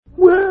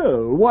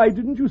Well, why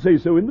didn't you say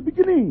so in the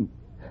beginning?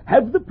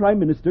 Have the Prime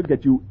Minister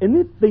get you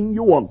anything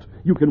you want.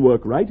 You can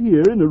work right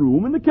here in a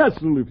room in the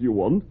castle if you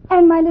want.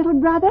 And my little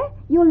brother?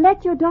 You'll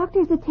let your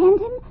doctors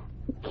attend him?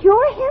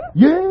 Cure him?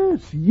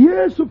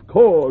 Yes, of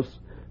course.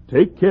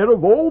 Take care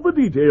of all the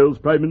details,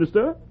 Prime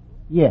Minister.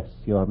 Yes,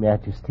 Your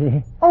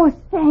Majesty. Oh,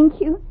 thank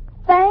you.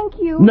 Thank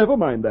you. Never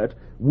mind that.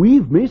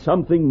 Weave me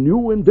something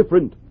new and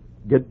different.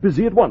 Get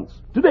busy at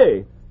once.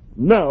 Today.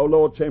 Now,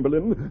 Lord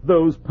Chamberlain,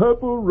 those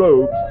purple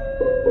robes.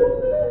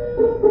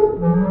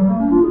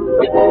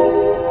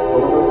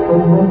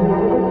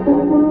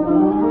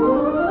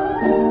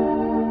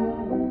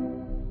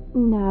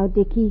 Now,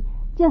 Dickie,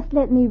 just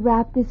let me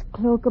wrap this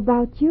cloak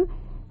about you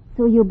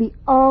so you'll be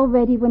all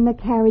ready when the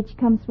carriage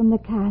comes from the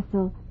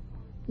castle.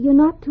 You're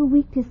not too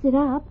weak to sit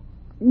up?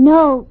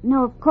 No,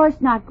 of course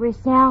not,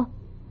 Griselle.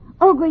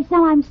 Oh,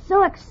 Griselle, I'm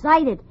so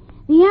excited.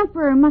 The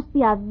Emperor must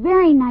be a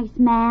very nice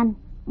man.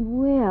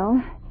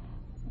 Well,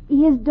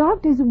 his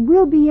doctors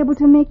will be able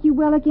to make you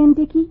well again,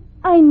 Dickie.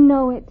 I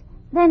know it.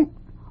 Then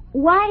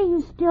why do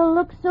you still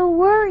look so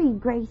worried,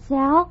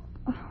 Griselle?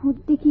 Oh,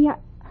 Dickie,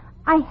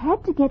 I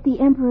had to get the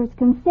Emperor's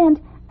consent,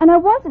 and I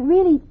wasn't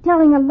really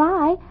telling a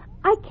lie.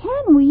 I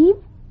can weave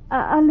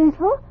a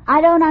little.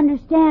 I don't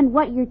understand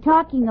what you're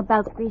talking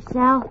about,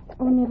 Griselle.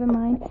 Oh, never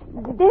mind.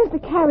 There's the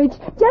carriage,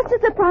 just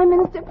as the Prime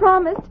Minister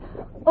promised.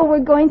 Oh, we're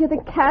going to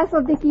the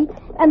castle, Dickie,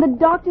 and the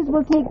doctors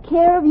will take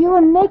care of you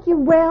and make you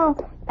well.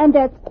 And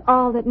that's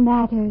all that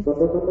matters.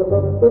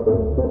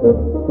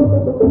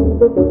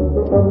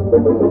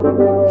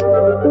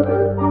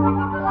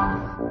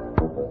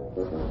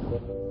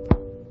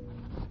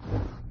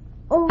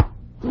 Oh,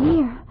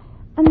 dear.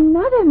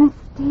 Another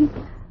mistake.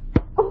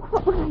 Oh,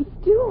 what will I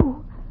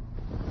do?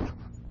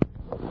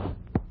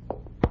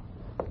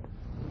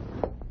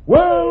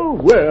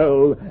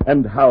 Well,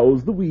 and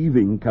how's the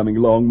weaving coming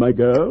along, my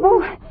girl?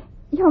 Oh,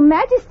 Your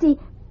Majesty,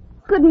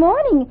 good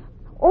morning.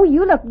 Oh,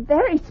 you look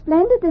very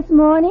splendid this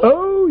morning.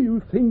 Oh, you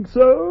think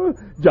so?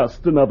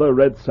 Just another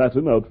red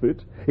satin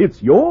outfit.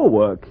 It's your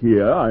work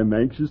here. I'm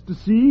anxious to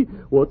see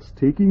what's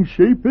taking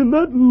shape in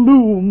that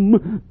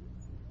loom.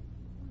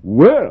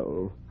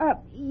 Well...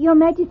 Your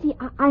Majesty,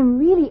 I'm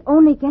really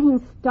only getting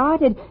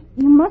started.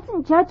 You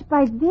mustn't judge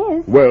by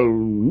this. Well,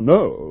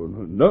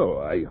 no,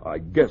 I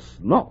guess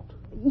not.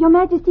 Your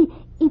Majesty,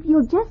 if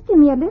you'll just give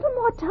me a little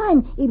more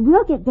time, it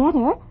will get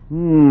better.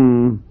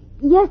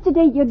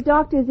 Yesterday, your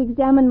doctors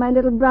examined my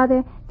little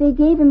brother. They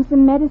gave him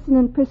some medicine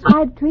and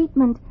prescribed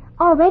treatment.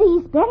 Already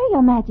he's better,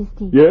 Your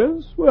Majesty.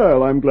 Yes?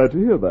 Well, I'm glad to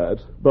hear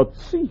that. But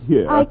see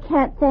here... I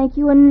can't thank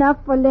you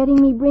enough for letting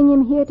me bring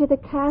him here to the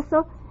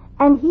castle.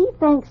 And he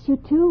thanks you,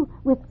 too,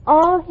 with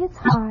all his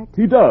heart.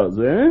 He does,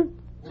 eh?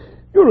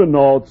 You're an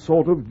odd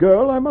sort of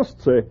girl, I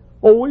must say.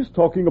 Always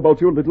talking about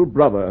your little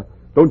brother.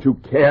 Don't you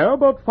care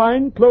about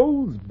fine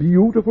clothes,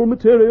 beautiful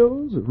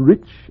materials,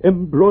 rich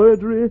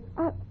embroidery?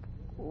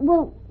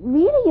 Well,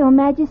 really, Your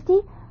Majesty,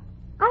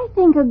 I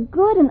think a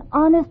good and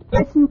honest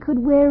person could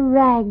wear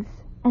rags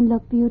and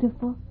look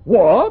beautiful.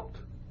 What?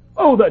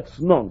 Oh, that's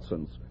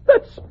nonsense.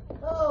 That's...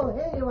 Oh,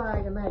 here you are,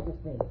 Your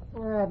Majesty.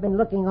 I've been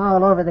looking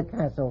all over the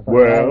castle.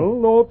 Well,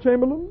 Lord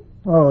Chamberlain?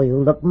 Oh, you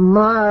look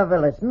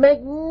marvelous,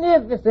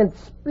 magnificent,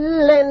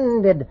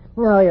 splendid.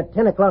 Oh, your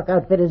 10 o'clock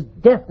outfit is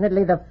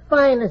definitely the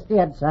finest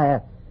yet,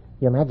 sire.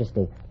 Your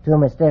Majesty, 2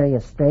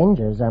 mysterious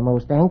strangers are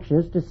most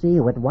anxious to see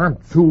you at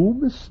once. 2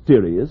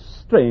 mysterious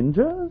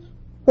strangers?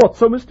 What's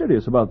so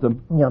mysterious about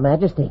them? Your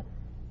Majesty,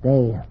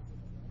 they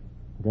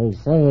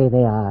say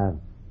they are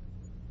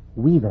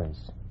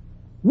weavers.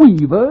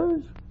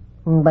 Weavers?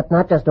 But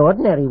not just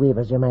ordinary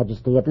weavers, Your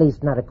Majesty, at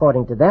least not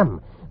according to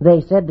them.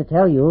 They said to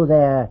tell you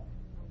they're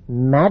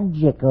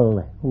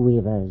magical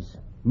weavers.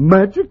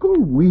 Magical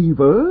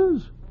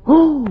weavers?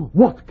 Oh,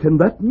 what can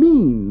that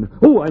mean?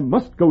 Oh, I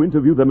must go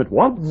interview them at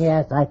once.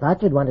 Yes, I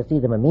thought you'd want to see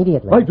them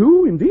immediately. I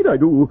do, indeed I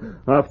do.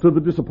 After the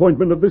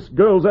disappointment of this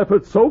girl's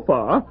efforts so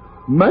far,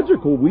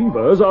 magical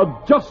weavers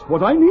are just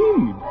what I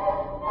need.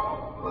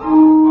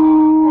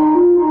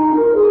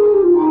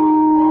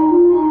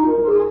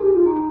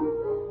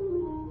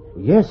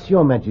 Yes,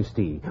 Your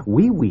Majesty,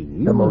 we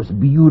weave. The most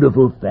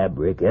beautiful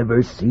fabric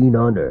ever seen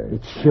on Earth.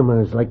 It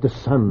shimmers like the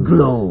sun.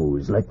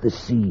 Glows like the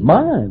sea.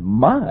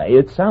 My,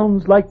 it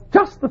sounds like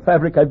just the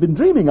fabric I've been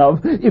dreaming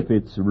of, if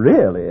it's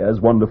really as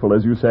wonderful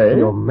as you say.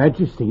 Your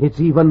Majesty, it's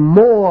even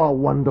more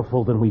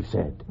wonderful than we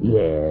said.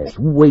 Yes,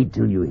 wait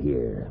till you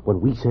hear.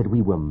 When we said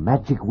we were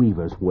magic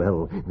weavers,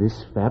 well,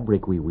 this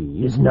fabric we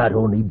weave Is not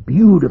only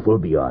beautiful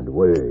beyond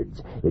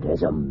words, it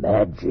has a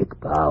magic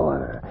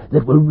power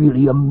that will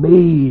really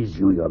amaze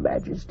you, Your Majesty.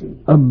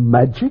 A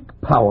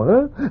magic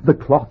power? The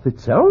cloth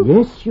itself?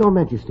 Yes, Your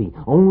Majesty.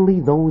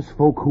 Only those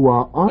folk who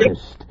are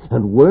honest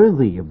and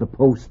worthy of the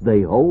post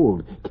they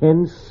hold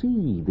can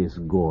see this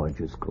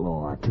gorgeous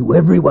cloth. To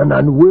everyone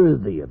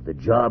unworthy of the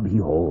job he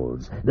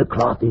holds, the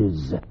cloth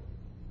is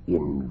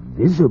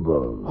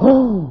invisible.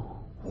 Oh,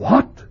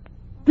 what?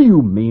 Do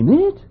you mean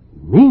it?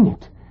 Mean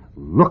it?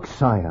 Look,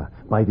 sire,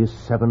 by this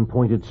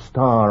 7-pointed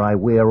star I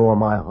wear o'er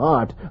my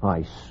heart,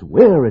 I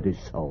swear it is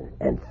so.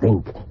 And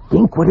think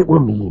what it will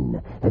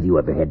mean. Have you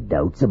ever had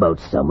doubts about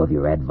some of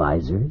your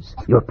advisors?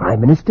 Your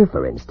prime minister,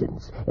 for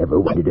instance. Ever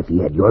wondered if he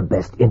had your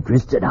best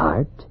interests at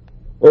heart?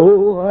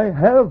 Oh, I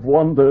have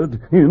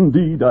wondered.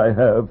 Indeed I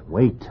have.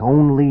 Wait,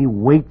 only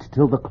wait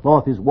till the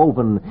cloth is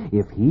woven.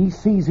 If he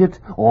sees it,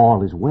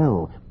 all is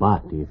well.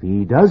 But if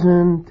he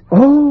doesn't...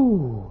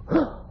 Oh!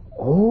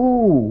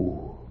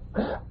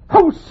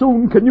 How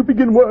soon can you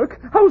begin work?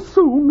 How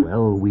soon?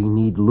 Well, we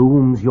need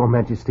looms, Your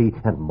Majesty,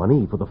 and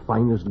money for the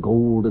finest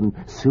gold and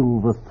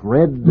silver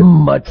thread.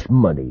 Much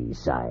money,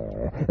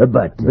 sire.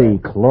 But the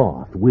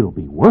cloth will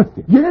be worth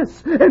it.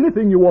 Yes,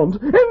 anything you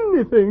want.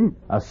 Anything.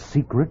 A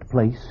secret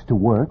place to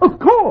work? Of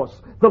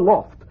course. The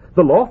loft.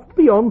 The loft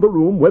beyond the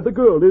room where the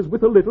girl is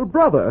with her little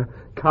brother.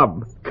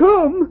 Come,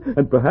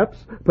 and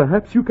perhaps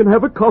you can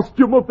have a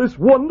costume of this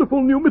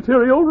wonderful new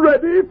material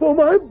ready for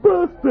my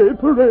birthday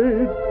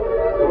parade.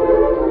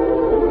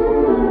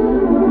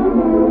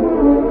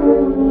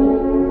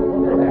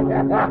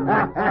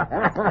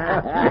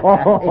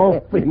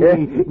 Oh,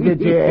 Phoebe,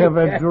 did you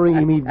ever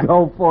dream he'd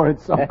go for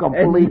it so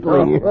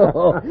completely?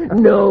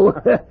 No.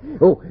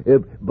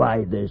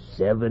 By the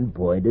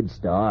 7-pointed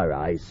star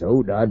I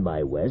sewed on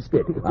my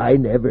waistcoat, I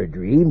never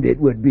dreamed it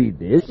would be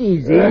this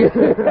easy.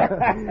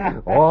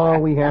 All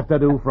we have to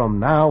do from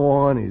now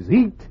on is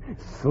eat,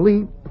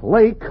 sleep,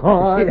 play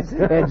cards,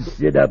 and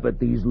sit up at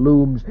these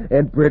looms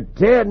and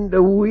pretend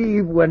to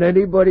weave when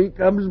anybody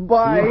comes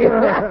by.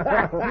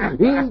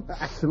 Eat,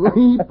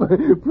 sleep,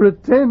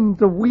 pretend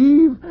to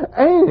weave,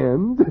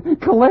 and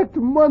collect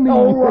money.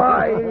 Oh,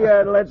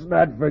 why? Let's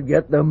not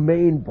forget the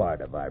main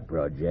part of our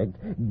project,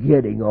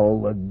 getting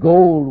all the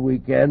gold we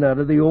can out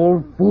of the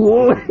old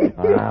fool.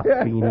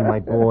 Beanie, my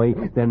boy,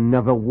 there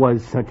never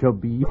was such a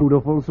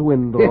beautiful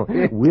swindle.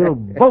 We'll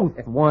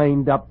both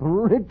wind up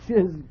rich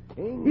as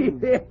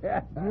kings.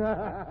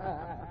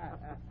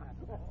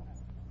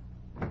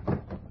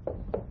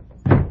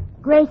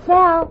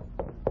 Gracelle!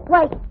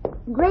 Wait,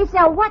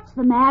 Gracelle, what's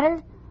the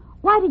matter?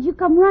 Why did you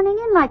come running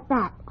in like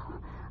that?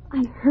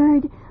 I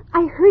heard it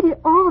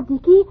all,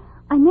 Dickie.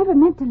 I never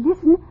meant to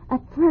listen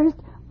at first,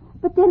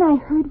 but then I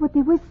heard what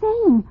they were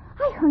saying.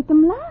 I heard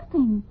them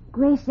laughing.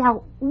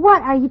 Gracelle,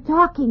 what are you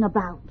talking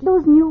about?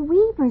 Those new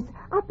weavers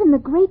up in the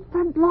great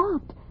front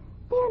loft.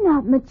 They're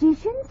not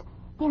magicians.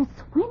 They're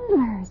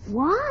swindlers.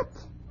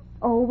 What?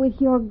 Oh,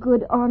 with your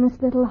good,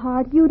 honest little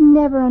heart, you'd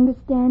never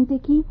understand,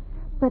 Dickie.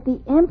 But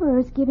the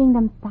Emperor's giving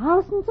them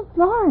thousands of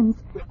florins,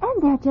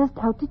 and they're just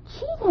out to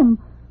cheat him.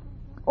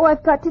 Oh,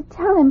 I've got to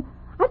tell him.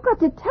 I've got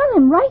to tell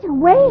him right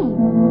away.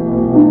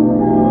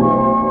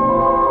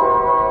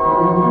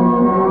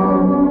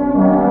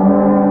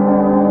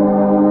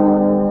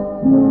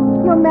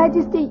 Your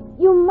Majesty,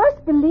 you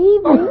must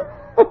believe me.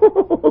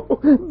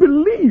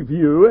 Believe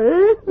you,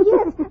 eh?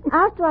 Yes,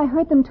 after I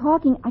heard them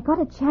talking, I got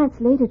a chance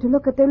later to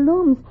look at their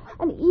looms,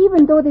 and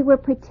even though they were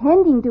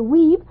pretending to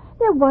weave,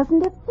 there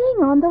wasn't a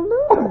thing on the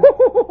loom.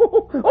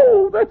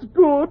 Oh, that's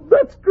good.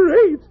 That's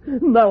great.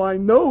 Now I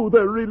know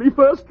they're really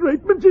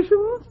first-rate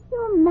magicians.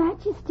 Your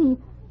Majesty,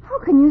 how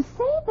can you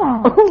say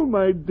that? Oh,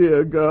 my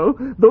dear girl,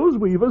 those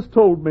weavers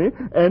told me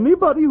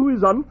anybody who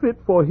is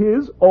unfit for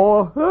his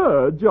or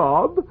her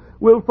job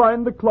will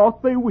find the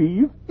cloth they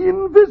weave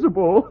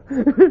invisible.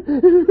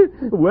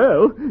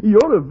 Well,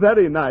 you're a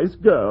very nice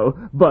girl,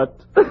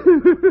 but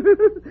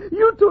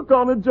you took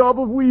on a job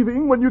of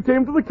weaving when you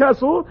came to the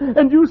castle,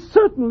 and you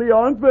certainly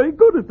aren't very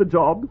good at the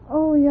job.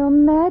 Oh, Your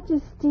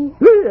Majesty.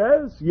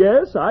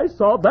 Yes, I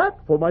saw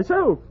that for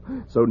myself.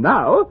 So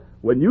now,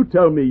 when you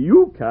tell me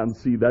you can't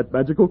see that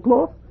magical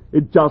cloth,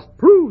 it just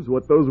proves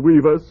what those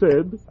weavers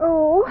said.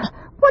 Oh,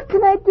 what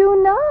can I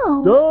do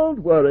now? Don't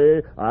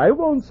worry. I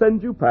won't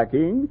send you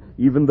packing,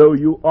 even though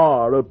you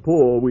are a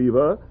poor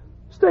weaver.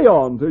 Stay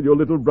on till your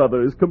little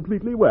brother is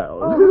completely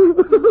well. Oh.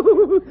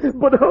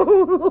 But,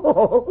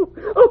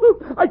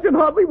 I can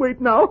hardly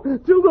wait now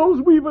till those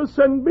weavers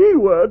send me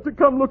word to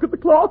come look at the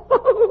cloth.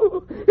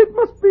 It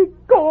must be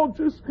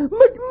gorgeous,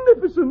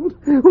 magnificent.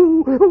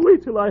 Oh,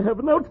 wait till I have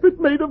an outfit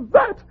made of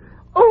that.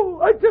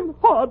 Oh, I can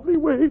hardly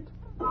wait.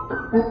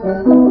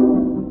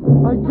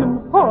 I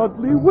can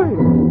hardly wait.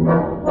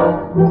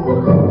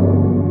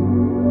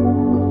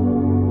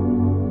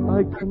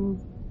 I can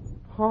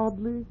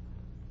hardly...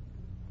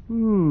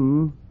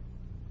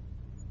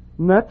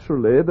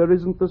 Naturally, there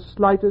isn't the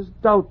slightest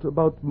doubt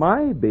about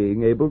my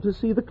being able to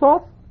see the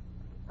cloth.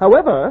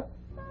 However...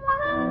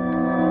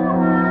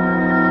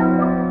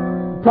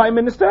 Prime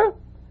Minister,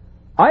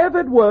 I have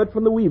had word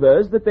from the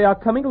weavers that they are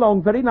coming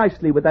along very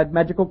nicely with that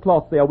magical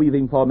cloth they are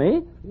weaving for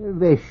me.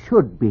 They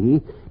should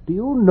be. Do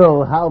you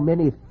know how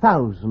many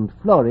thousand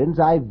florins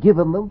I've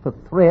given them for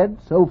thread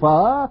so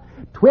far?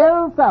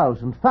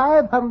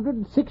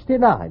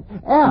 12,569.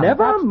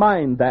 Never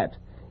mind that.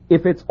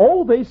 If it's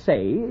all they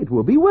say, it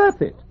will be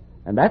worth it.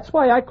 And that's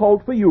why I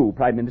called for you,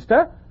 Prime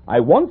Minister.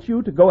 I want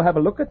you to go have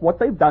a look at what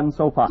they've done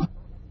so far.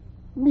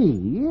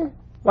 Me?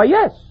 Why,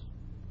 yes.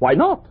 Why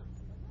not?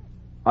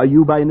 Are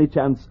you by any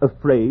chance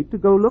afraid to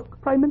go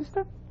look, Prime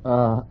Minister?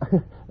 No,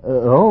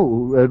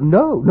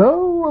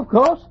 of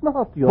course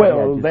not, Your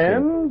Well, Majesty.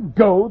 then,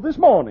 go this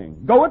morning.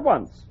 Go at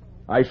once.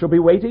 I shall be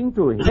waiting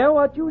to hear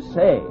what you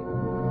say.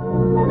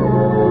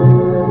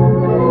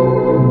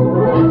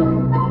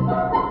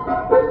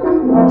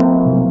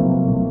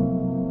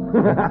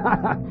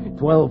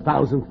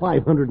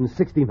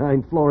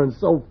 12,569 florins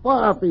so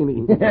far,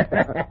 Feeny.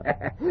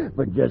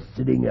 For just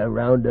sitting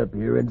around up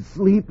here and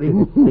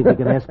sleeping. Think you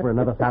can ask for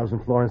another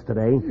 1,000 florins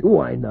today?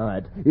 Why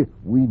not?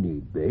 We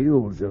need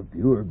bales of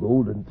pure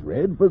golden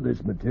thread for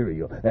this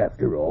material,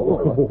 after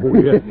all.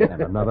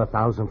 And another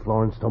 1,000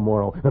 florins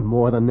tomorrow, and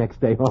more the next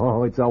day.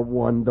 Oh, it's a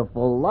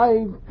wonderful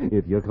life,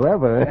 if you're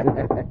clever.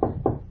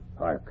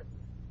 Hark.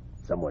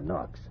 Someone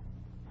knocks.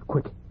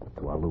 Quick,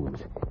 to our looms.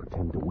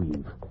 Pretend to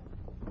weave.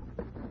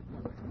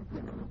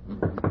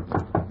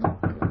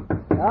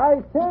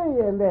 I say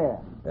in there.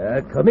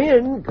 Come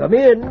in, come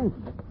in.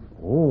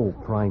 Oh,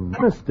 Prime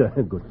Minister,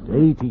 good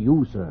day to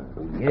you, sir.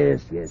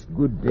 Yes,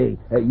 good day.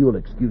 You'll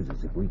excuse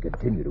us if we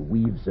continue to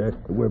weave, sir.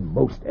 We're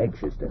most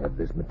anxious to have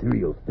this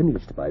material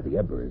finished by the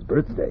Emperor's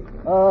birthday.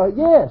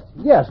 Yes,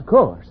 of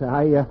course.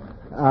 I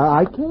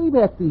came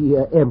at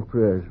the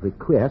Emperor's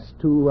request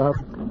to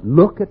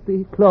look at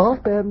the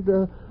cloth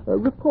and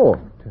report.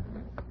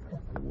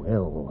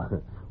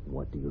 Well,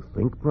 what do you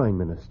think, Prime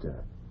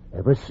Minister?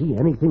 Ever see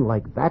anything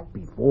like that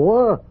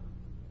before?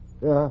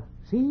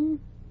 See?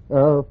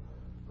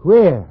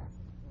 Where?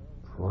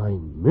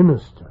 Prime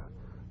Minister,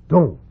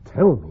 don't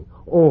tell me.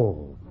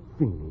 Oh,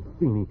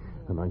 Feeny.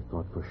 And I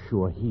thought for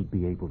sure he'd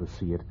be able to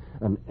see it.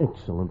 An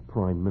excellent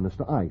Prime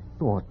Minister, I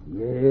thought.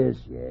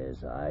 Yes,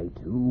 I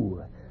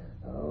too.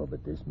 Oh,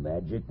 but this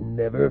magic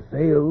never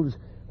fails.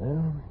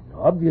 Well,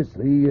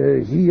 obviously,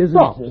 he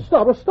isn't...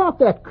 Stop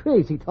that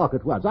crazy talk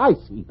at once. I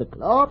see the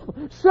cloth.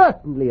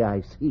 Certainly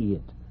I see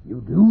it. You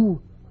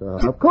do?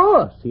 Of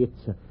course.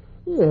 It's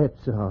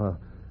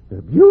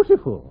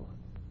beautiful.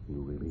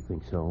 You really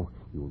think so?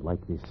 You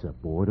like this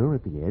border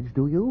at the edge,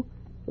 do you?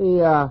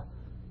 The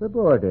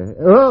border.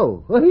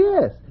 Oh,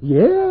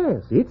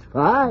 yes, it's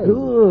fine.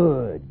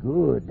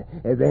 Good.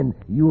 And then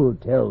you'll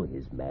tell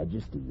His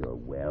Majesty you're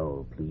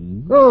well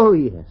pleased? Oh,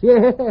 yes.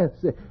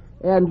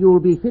 And you'll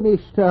be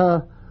finished,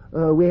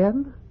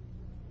 when?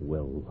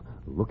 Well,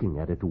 looking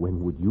at it,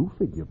 when would you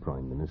figure,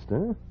 Prime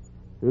Minister?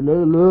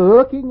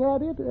 Looking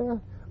at it?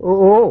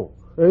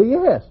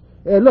 Yes.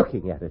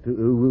 Looking at it.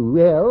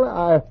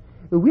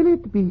 Will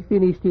it be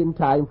finished in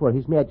time for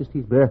His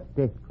Majesty's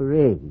birthday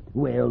parade?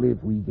 Well,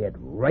 if we get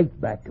right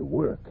back to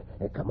work.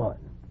 Come on.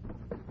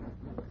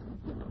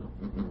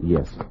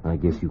 Yes, I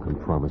guess you can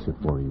promise it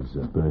for his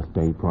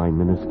birthday, Prime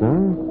Minister.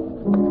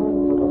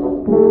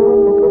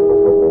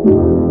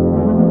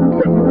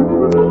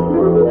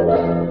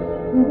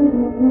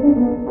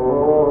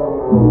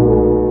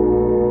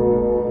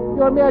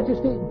 Your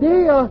Majesty,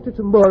 day after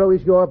tomorrow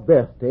is your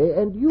birthday,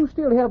 and you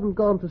still haven't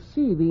gone to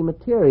see the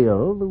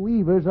material the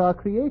weavers are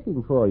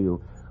creating for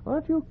you.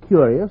 Aren't you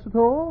curious at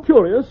all?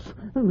 Curious?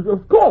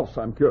 Of course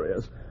I'm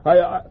curious.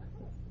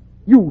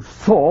 You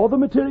saw the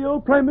material,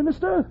 Prime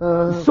Minister?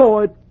 Saw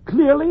it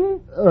clearly?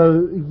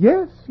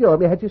 Yes, Your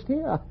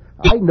Majesty.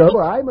 I know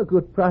I'm a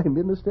good Prime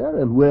Minister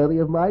and worthy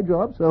of my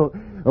job, so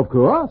of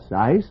course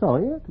I saw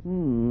it.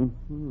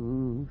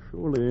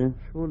 Surely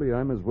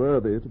I'm as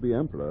worthy to be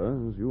Emperor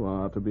as you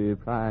are to be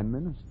Prime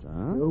Minister.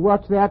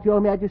 What's that, Your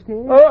Majesty?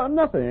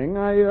 Nothing.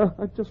 I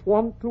just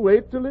want to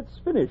wait till it's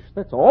finished,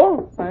 that's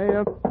all.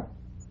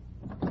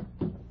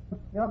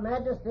 Your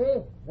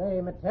Majesty,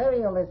 the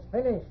material is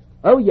finished.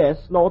 Oh,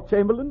 yes, Lord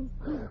Chamberlain.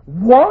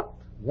 What?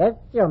 Yes,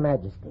 Your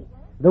Majesty.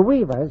 The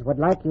weavers would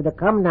like you to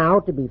come now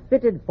to be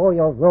fitted for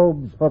your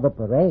robes for the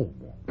parade.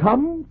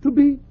 Come to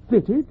be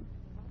fitted?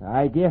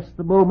 I guess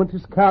the moment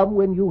has come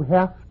when you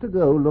have to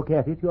go look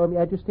at it, Your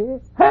Majesty.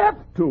 Have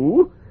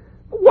to?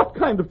 What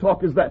kind of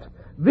talk is that?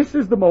 This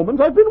is the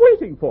moment I've been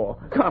waiting for.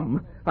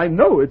 Come, I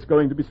know it's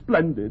going to be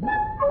splendid.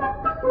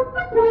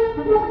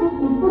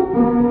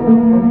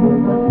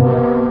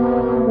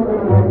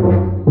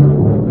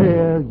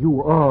 There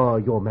you are,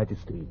 Your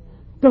Majesty.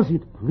 Does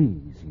it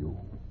please you?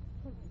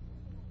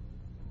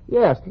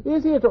 Yes.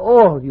 Is it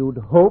all you'd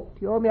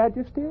hoped, Your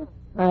Majesty?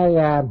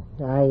 I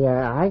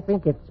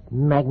think it's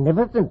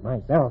magnificent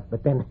myself,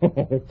 but then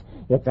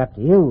it's up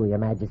to you, Your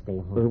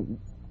Majesty.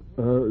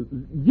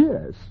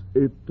 Yes.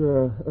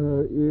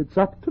 It's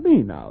up to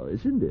me now,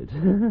 isn't it?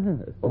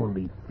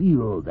 Only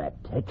feel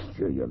that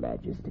texture, Your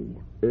Majesty.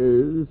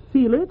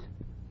 Feel it?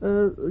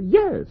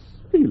 Yes,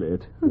 feel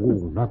it.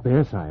 Oh, not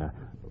there, sire.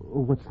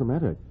 What's the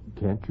matter?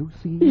 Can't you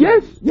see?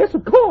 Yes,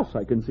 of course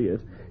I can see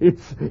it.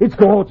 It's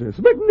gorgeous,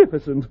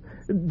 magnificent.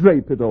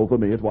 Drape it over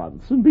me at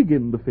once and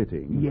begin the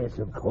fitting. Yes,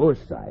 of course,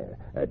 sire.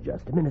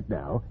 Just a minute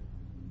now.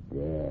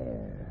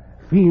 There.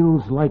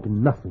 Feels like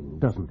nothing,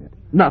 doesn't it?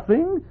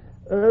 Nothing?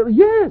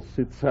 Yes,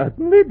 it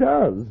certainly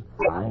does.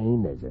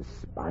 Fine as a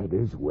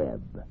spider's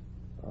web.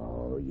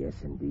 Oh, yes,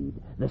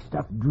 indeed. The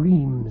stuff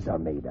dreams are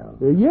made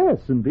of.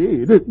 Yes,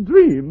 indeed.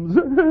 Dreams.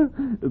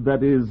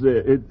 That is,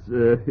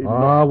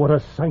 What a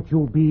sight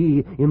you'll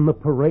be in the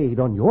parade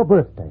on your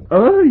birthday.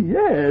 Oh,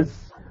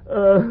 yes.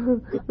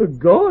 A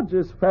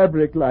gorgeous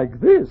fabric like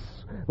this.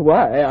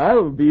 Why,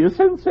 I'll be a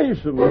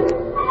sensation.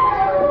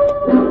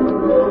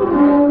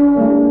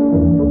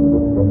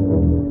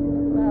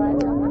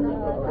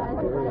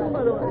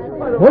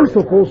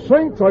 Merciful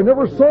saints, I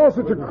never saw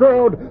such a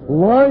crowd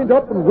lined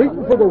up and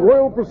waiting for the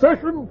royal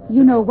procession.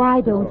 You know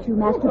why, don't you,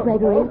 Master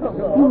Gregory?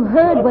 You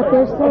heard what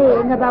they're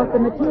saying about the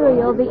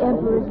material the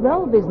Emperor's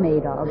robe is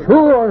made of.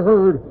 Sure, I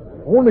heard.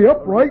 Only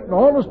upright and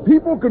honest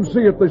people can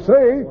see it, they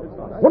say.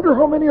 Wonder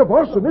how many of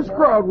us in this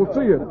crowd will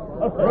see it.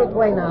 Make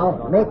way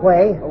now. Make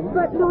way.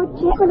 But, Lord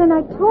Chamberlain,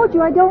 I told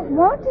you I don't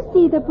want to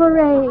see the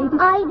parade.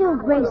 I do,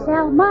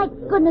 Gracelle. My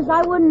goodness,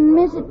 I wouldn't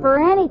miss it for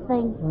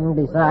anything.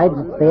 Besides,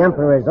 it's the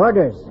Emperor's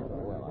orders.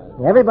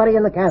 Everybody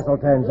in the castle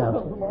turns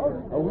out.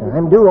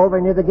 I'm due over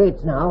near the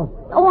gates now.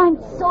 Oh, I'm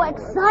so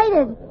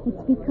excited.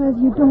 It's because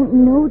you don't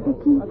know,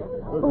 Dickie.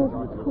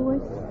 Oh, poor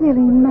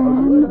silly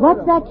man.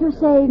 What's that you're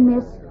saying,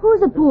 miss?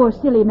 Who's a poor,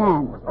 silly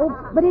man? Oh,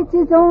 but it's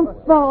his own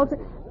fault.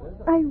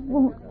 I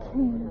won't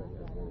care.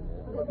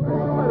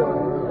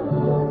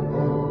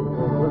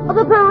 Oh,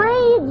 the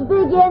parade's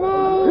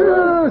beginning.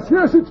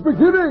 Yes, it's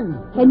beginning.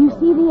 Can you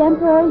see the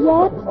Emperor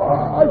yet?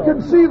 I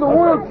can see the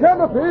royal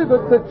canopy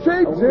that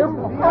shades him.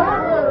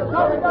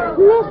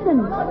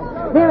 Listen,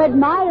 they're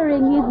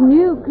admiring his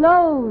new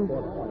clothes.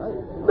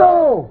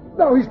 No,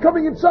 he's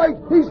coming in sight.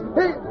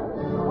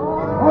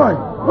 I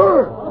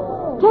heard.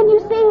 Can you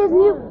see his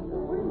new...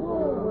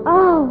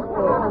 Oh.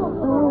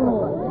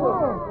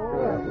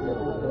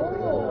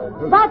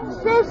 But,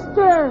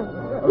 sister,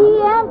 the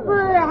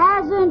Emperor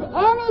hasn't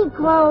any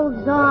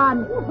clothes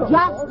on,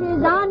 just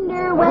his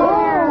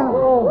underwear.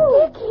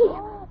 Dickie!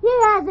 He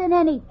hasn't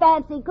any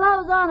fancy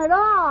clothes on at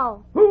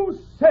all. Who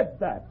said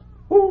that?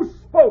 Who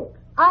spoke?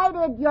 I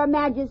did, Your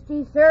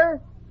Majesty,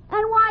 sir.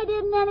 And why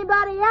didn't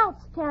anybody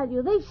else tell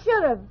you? They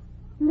should have.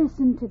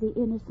 Listen to the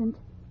innocent.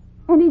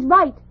 And he's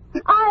right.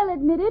 I'll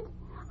admit it.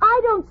 I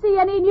don't see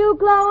any new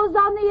clothes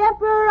on the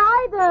Emperor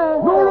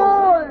either. Nor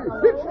I.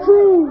 It's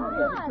true.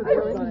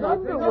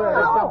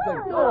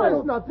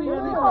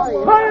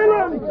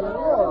 Silence!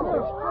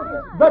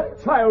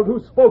 The child who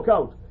spoke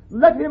out.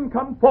 Let him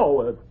come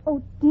forward.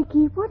 Oh,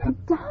 Dickie, what have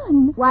you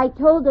done? Why, I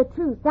told the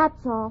truth,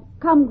 that's all.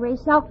 Come,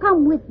 Gracelle,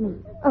 come with me.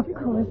 Of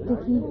course,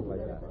 Dickie.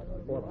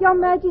 Your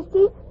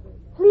Majesty,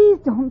 please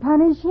don't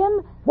punish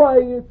him. Why,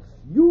 it's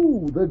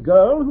you, the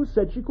girl who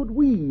said she could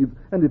weave,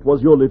 and it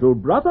was your little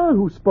brother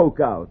who spoke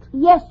out.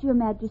 Yes, Your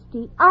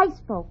Majesty, I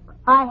spoke.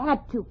 I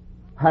had to.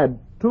 Had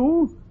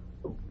to?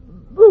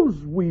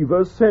 Those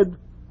weavers said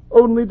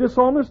only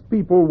dishonest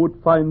people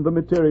would find the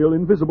material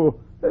invisible.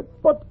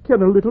 But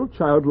can a little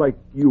child like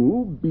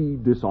you be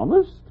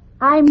dishonest?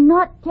 I'm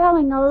not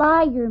telling a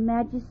lie, Your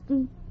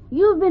Majesty.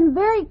 You've been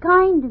very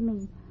kind to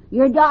me.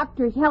 Your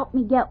doctors helped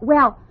me get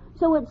well,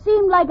 so it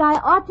seemed like I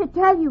ought to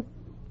tell you.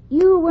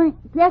 You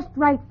weren't dressed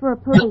right for a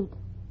parade.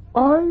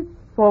 I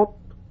thought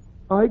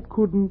I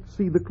couldn't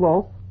see the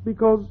cloth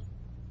because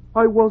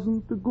I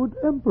wasn't a good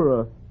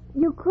emperor.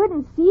 You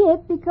couldn't see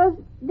it because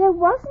there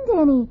wasn't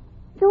any.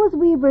 Those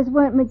weavers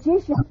weren't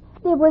magicians.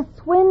 They were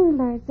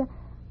swindlers.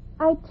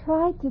 I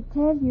tried to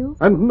tell you.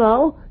 And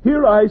now,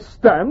 here I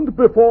stand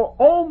before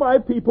all my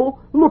people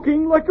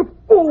looking like a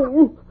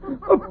fool.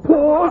 A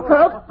poor,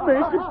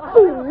 half-naked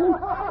fool.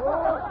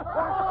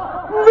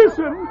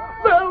 Listen,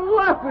 they're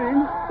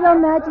laughing. Your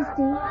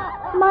Majesty,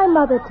 my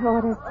mother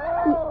taught us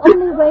the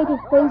only way to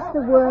face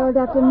the world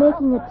after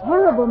making a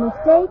terrible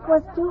mistake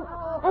was to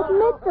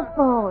admit the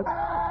fault.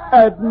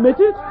 Admit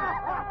it?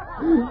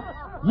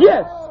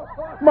 Yes,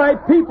 my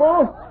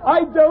people,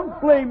 I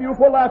don't blame you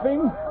for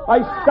laughing.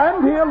 I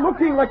stand here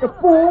looking like a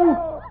fool,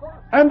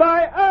 and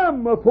I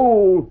am a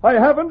fool. I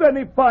haven't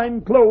any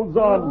fine clothes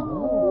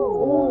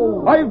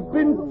on. I've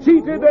been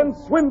cheated and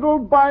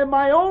swindled by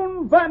my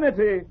own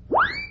vanity.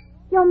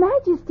 Your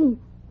Majesty,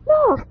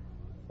 look.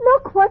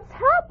 Look what's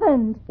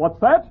happened. What's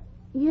that?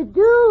 You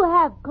do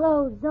have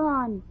clothes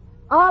on.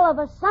 All of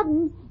a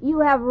sudden, you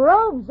have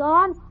robes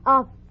on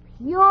of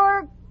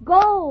pure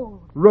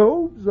gold.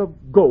 Robes of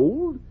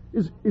gold?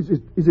 Is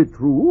it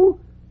true?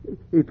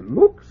 It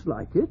looks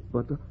like it,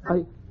 but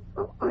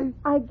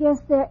I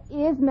guess there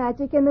is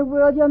magic in the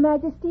world, Your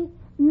Majesty.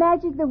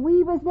 Magic the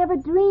weavers never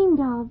dreamed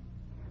of.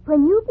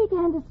 When you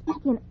began to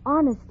speak in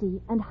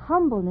honesty and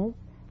humbleness,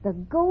 the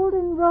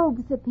golden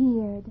robes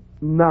appeared.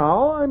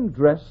 Now I'm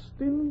dressed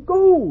in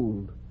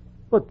gold.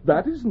 But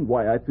that isn't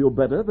why I feel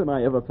better than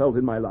I ever felt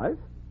in my life.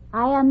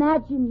 I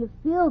imagine you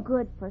feel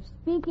good for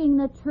speaking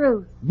the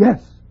truth.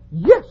 Yes.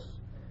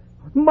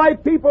 My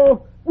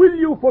people, will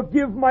you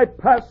forgive my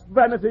past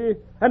vanity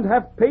and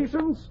have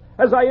patience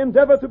as I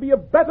endeavor to be a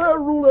better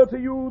ruler to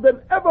you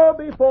than ever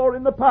before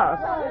in the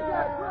past?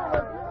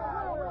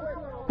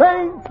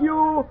 Thank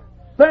you.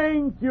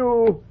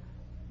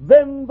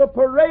 Then the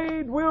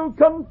parade will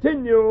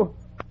continue.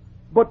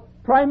 But,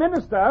 Prime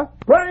Minister...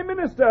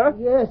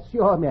 Yes,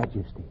 Your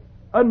Majesty.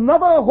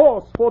 another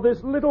horse for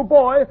this little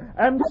boy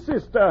and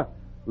sister.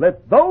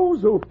 Let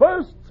those who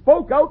first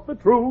spoke out the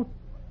truth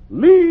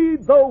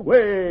lead the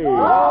way.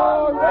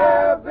 Long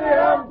live the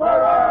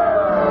Emperor!